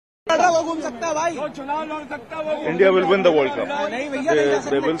रहा वो घूम सकता है भाई। India will win the World Cup.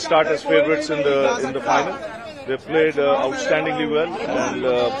 They will start as favorites in the final. They played outstandingly well, and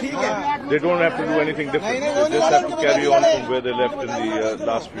they don't have to do anything different. They just have to carry on from where they left in the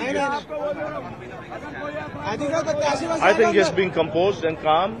last few games. I think just being composed and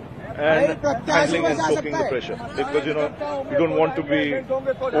calm and handling and soaking the pressure, because you don't want to be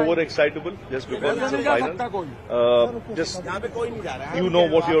overexcitable just because it's a final. Just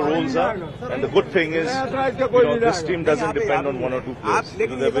what your roles are, and the good thing is this team doesn't depend on one or two players. There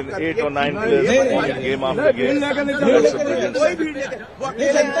have been 8 or 9 players playing game after game. That's a brilliant sign.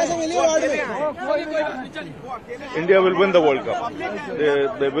 India will win the World Cup.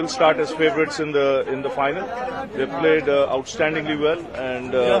 They will start as favorites in the final. They played outstandingly well,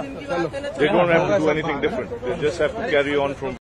 and they don't have to do anything different. They just have to carry on from